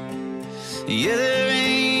believe. Yeah, there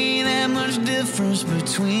ain't that much difference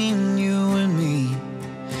between you and me.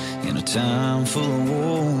 In a time full of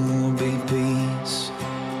war, be peace.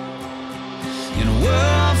 In a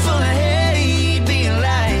world full of hate, be a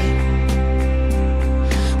light.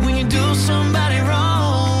 When you do somebody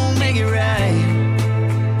wrong, make it right.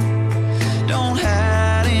 Don't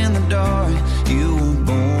hide in the dark, you were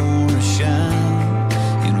born to shine.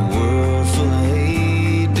 In a world full of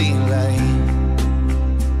hate, be a light.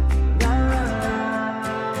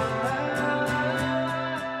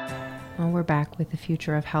 Well, we're back with the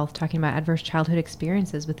Future of Health, talking about adverse childhood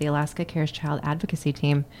experiences with the Alaska Cares Child Advocacy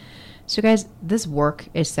Team. So, guys, this work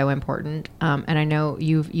is so important, and I know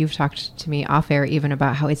you've talked to me off air even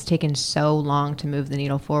about how it's taken so long to move the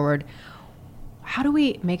needle forward. How do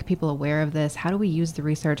we make people aware of this? How do we use the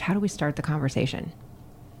research? How do we start the conversation?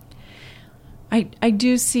 I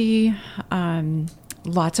do see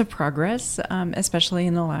lots of progress, especially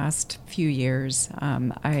in the last few years.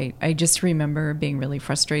 I just remember being really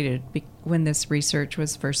frustrated when this research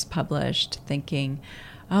was first published, thinking,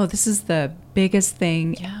 oh, this is the biggest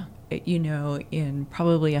thing, in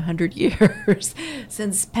probably 100 years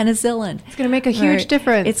since penicillin. It's going to make a huge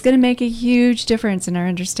difference. It's going to make a huge difference in our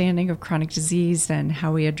understanding of chronic disease and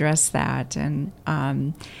how we address that. And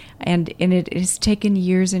it has taken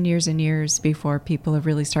years and years and years before people have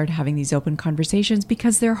really started having these open conversations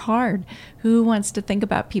because they're hard. Who wants to think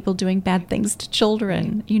about people doing bad things to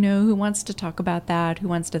children? Who wants to talk about that? Who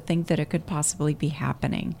wants to think that it could possibly be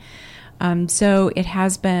happening? So it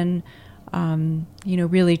has been,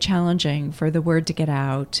 really challenging for the word to get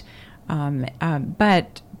out.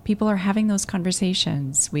 But people are having those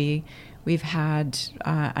conversations. We've had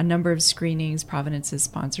a number of screenings. Providence has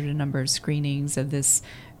sponsored a number of screenings of this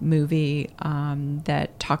movie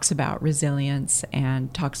that talks about resilience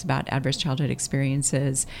and talks about adverse childhood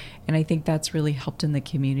experiences. And I think that's really helped in the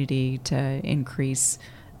community to increase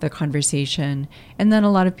the conversation. And then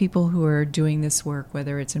a lot of people who are doing this work,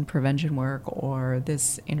 whether it's in prevention work or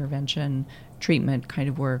this intervention treatment kind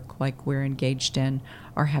of work like we're engaged in,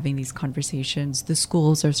 are having these conversations. The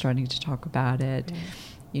schools are starting to talk about it.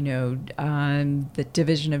 You know, the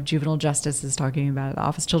Division of Juvenile Justice is talking about it. The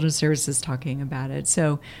Office of Children's Services is talking about it.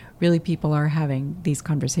 So really people are having these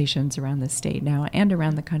conversations around the state now and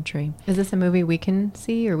around the country. Is this a movie we can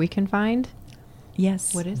see or we can find?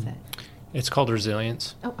 Yes. What is it? It's called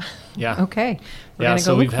Resilience. Oh, Yeah. okay. We're Yeah, gonna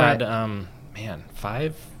so go we've look for had, it.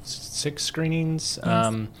 5, 6 screenings.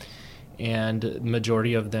 Yes. And the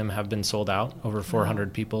majority of them have been sold out, over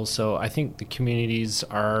 400 people. So I think the communities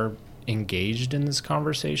are engaged in this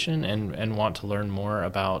conversation and want to learn more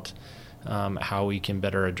about how we can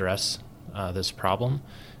better address this problem.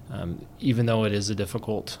 Even though it is a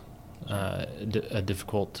difficult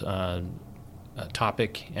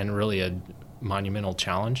topic and really a monumental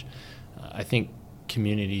challenge, I think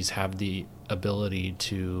communities have the ability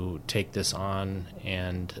to take this on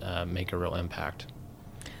and make a real impact.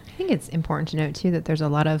 I think it's important to note, too, that there's a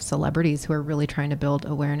lot of celebrities who are really trying to build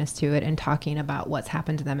awareness to it and talking about what's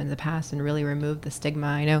happened to them in the past and really remove the stigma.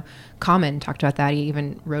 I know Common talked about that. He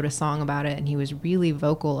even wrote a song about it, and he was really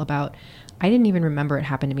vocal about, I didn't even remember it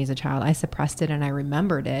happened to me as a child. I suppressed it, and I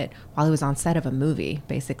remembered it while I was on set of a movie,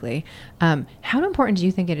 basically. How important do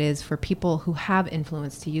you think it is for people who have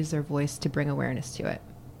influence to use their voice to bring awareness to it?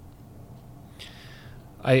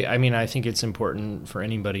 I mean, I think it's important for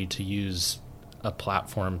anybody to use a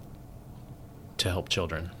platform to help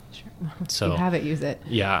children. Sure. So you have it, use it.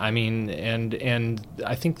 Yeah, I mean, and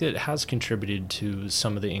I think that has contributed to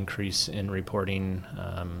some of the increase in reporting,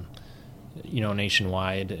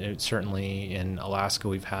 nationwide. Certainly in Alaska,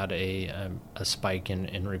 we've had a spike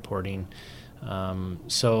in reporting.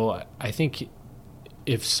 So I think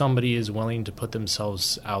if somebody is willing to put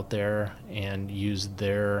themselves out there and use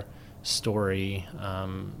their story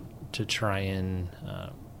to try and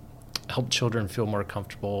help children feel more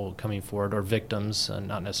comfortable coming forward, or victims,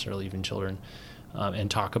 not necessarily even children,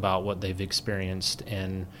 and talk about what they've experienced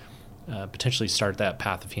and potentially start that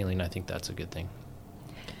path of healing, I think that's a good thing.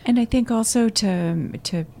 And I think also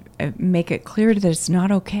to make it clear that it's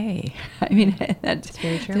not okay. I mean, that's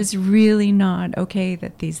very true. It's really not okay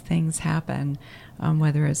that these things happen,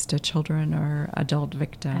 whether it's to children or adult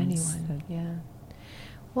victims. Anyone, yeah.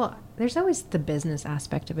 Well, there's always the business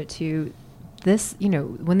aspect of it, too. This,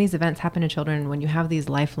 when these events happen to children, when you have these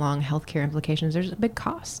lifelong healthcare implications, there's a big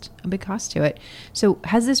cost to it. So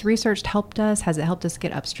has this research helped us? Has it helped us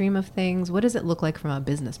get upstream of things? What does it look like from a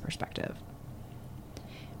business perspective?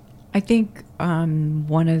 I think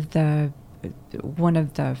one of the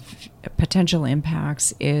potential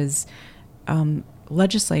impacts is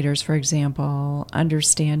legislators, for example,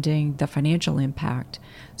 understanding the financial impact,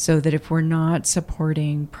 so that if we're not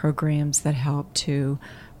supporting programs that help to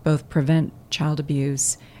both prevent child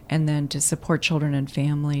abuse and then to support children and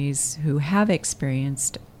families who have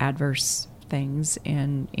experienced adverse things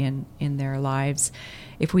in their lives,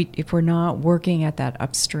 if we're not working at that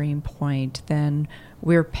upstream point, then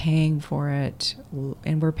we're paying for it,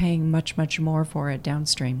 and we're paying much, much more for it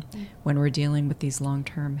downstream when we're dealing with these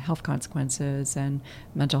long-term health consequences and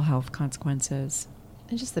mental health consequences.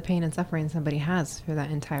 And just the pain and suffering somebody has for that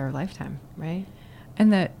entire lifetime, right?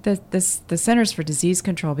 And the Centers for Disease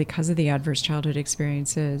Control, because of the adverse childhood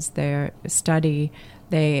experiences, their study,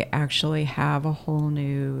 they actually have a whole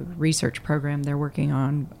new research program they're working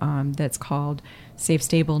on that's called Safe,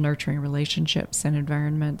 Stable, Nurturing Relationships and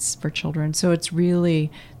Environments for Children. So it's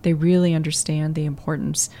they really understand the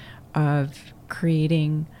importance of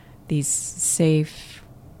creating these safe,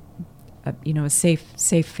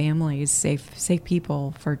 safe families, safe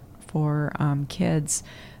people for kids,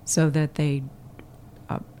 so that they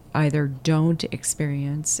either don't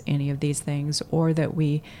experience any of these things, or that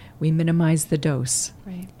we minimize the dose,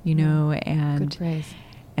 right? And good phrase.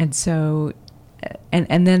 And so,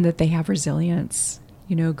 and then that they have resilience,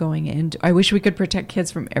 going into. I wish we could protect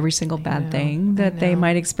kids from every single bad thing that they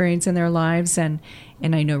might experience in their lives, and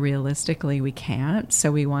I know realistically we can't.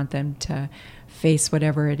 So we want them to face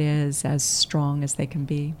whatever it is as strong as they can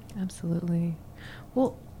be. Absolutely.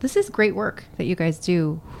 Well, this is great work that you guys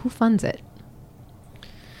do. Who funds it?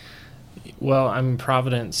 Well,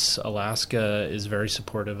 Providence, Alaska is very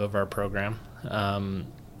supportive of our program.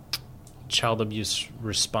 Child abuse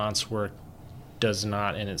response work does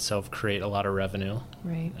not in itself create a lot of revenue.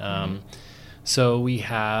 Right. So we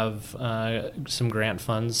have some grant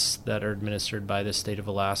funds that are administered by the state of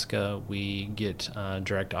Alaska. We get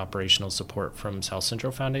direct operational support from South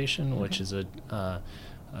Central Foundation, which is a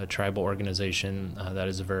tribal organization that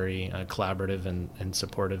is very collaborative and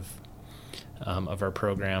supportive of our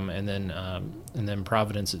program. And then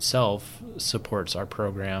Providence itself supports our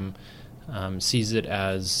program, sees it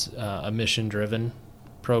as a mission-driven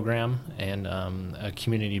program and a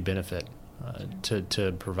community benefit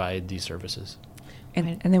to provide these services.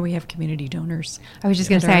 And then we have community donors. I was just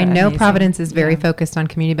going to that say, I are know amazing. Providence is very Yeah. focused on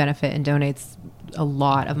community benefit and donates a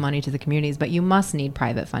lot of money to the communities, but you must need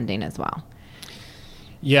private funding as well.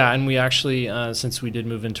 Yeah, and we actually, since we did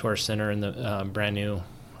move into our center in the brand new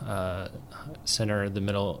center in the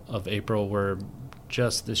middle of April, we're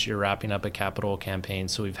just this year wrapping up a capital campaign.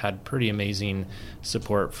 So we've had pretty amazing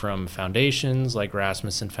support from foundations like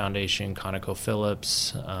Rasmussen Foundation,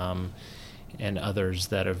 ConocoPhillips, and others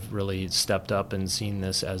that have really stepped up and seen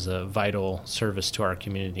this as a vital service to our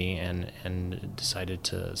community and decided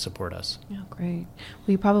to support us. Oh, great. Well,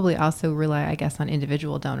 you probably also rely, I guess, on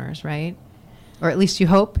individual donors, right? Or at least you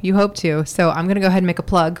hope to. So I'm going to go ahead and make a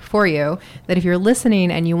plug for you that if you're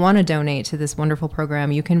listening and you want to donate to this wonderful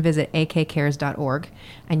program, you can visit akcares.org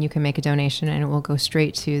and you can make a donation and it will go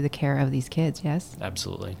straight to the care of these kids. Yes?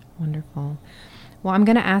 Absolutely. Wonderful. Well, I'm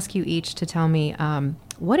going to ask you each to tell me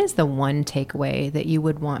what is the one takeaway that you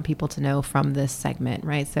would want people to know from this segment,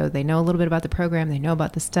 right? So they know a little bit about the program, they know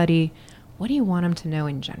about the study. What do you want them to know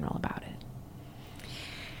in general about it?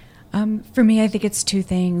 For me, I think it's two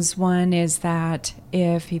things. One is that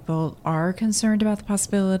if people are concerned about the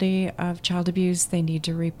possibility of child abuse, they need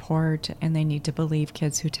to report and they need to believe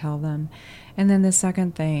kids who tell them. And then the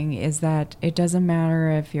second thing is that it doesn't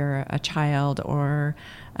matter if you're a child or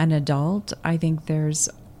an adult. I think there's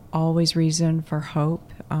always reason for hope.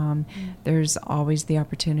 There's always the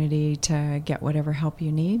opportunity to get whatever help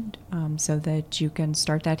you need so that you can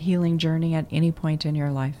start that healing journey at any point in your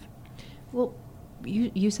life. Well,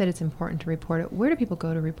 you said it's important to report it. Where do people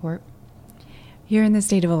go to report? Here in the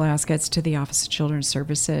state of Alaska, it's to the Office of Children's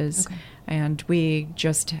Services. Okay. And we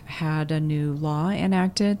just had a new law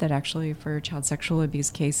enacted that actually for child sexual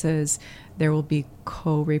abuse cases, there will be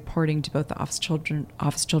co-reporting to both the Office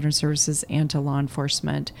of Children's Services and to law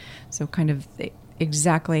enforcement. So kind of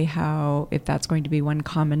exactly how, if that's going to be one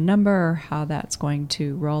common number or how that's going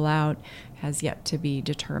to roll out has yet to be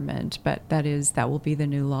determined. But that will be the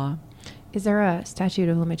new law. Is there a statute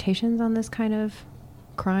of limitations on this kind of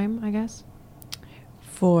crime, I guess?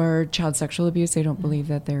 For child sexual abuse, I don't believe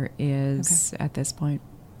that there is at this point.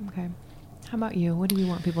 Okay. How about you? What do you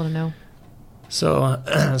want people to know? So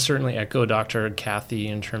certainly echo Dr. Kathy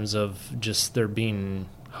in terms of just there being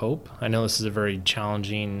hope. I know this is a very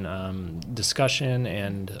challenging discussion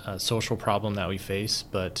and social problem that we face,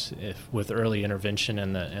 but if with early intervention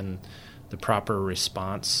and the proper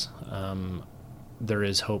response, there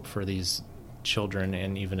is hope for these children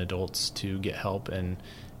and even adults to get help and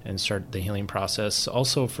start the healing process.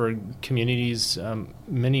 Also for communities,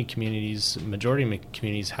 many communities, majority of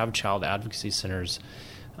communities have child advocacy centers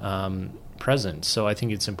present. So I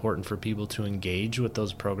think it's important for people to engage with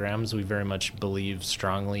those programs. We very much believe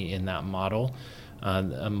strongly in that model,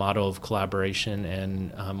 a model of collaboration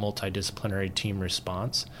and multidisciplinary team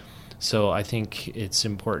response. So I think it's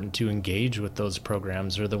important to engage with those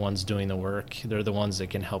programs. They're the ones doing the work. They're the ones that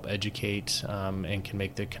can help educate and can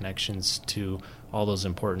make the connections to all those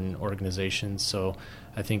important organizations. So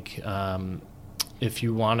I think if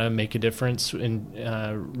you want to make a difference in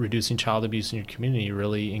reducing child abuse in your community,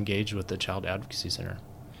 really engage with the Child Advocacy Center.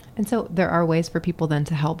 And so there are ways for people then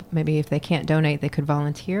to help. Maybe if they can't donate, they could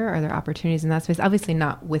volunteer. Are there opportunities in that space? Obviously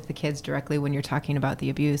not with the kids directly when you're talking about the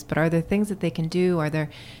abuse, but are there things that they can do? Are there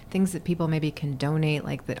things that people maybe can donate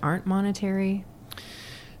like that aren't monetary?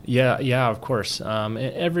 Yeah, of course.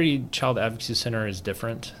 Every child advocacy center is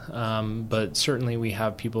different, but certainly we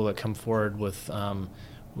have people that come forward with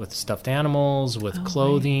stuffed animals, with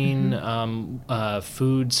clothing, right.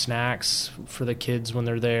 Food, snacks for the kids when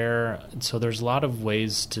they're there. So there's a lot of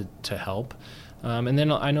ways to help. And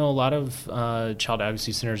then I know a lot of child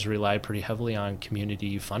advocacy centers rely pretty heavily on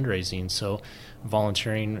community fundraising. So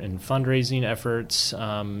volunteering and fundraising efforts,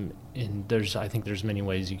 and I think there's many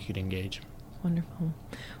ways you could engage. Wonderful.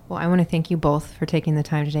 Well, I want to thank you both for taking the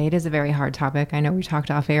time today. It is a very hard topic. I know we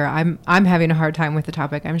talked off air. I'm having a hard time with the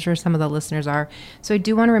topic. I'm sure some of the listeners are. So I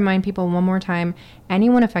do want to remind people one more time,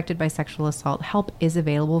 anyone affected by sexual assault, help is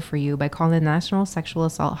available for you by calling the National Sexual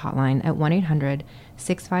Assault Hotline at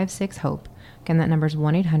 1-800-656-HOPE. Again, that number is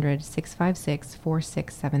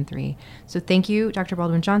 1-800-656-4673. So thank you, Dr.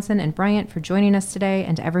 Baldwin-Johnson and Bryant, for joining us today,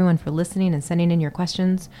 and to everyone for listening and sending in your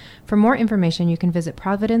questions. For more information, you can visit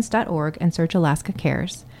providence.org and search Alaska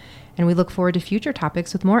Cares. And we look forward to future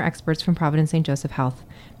topics with more experts from Providence St. Joseph Health.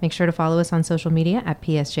 Make sure to follow us on social media at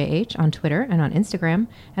PSJH on Twitter and on Instagram,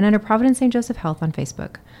 and under Providence St. Joseph Health on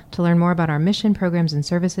Facebook. To learn more about our mission, programs, and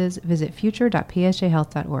services, visit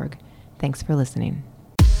future.psjhealth.org. Thanks for listening.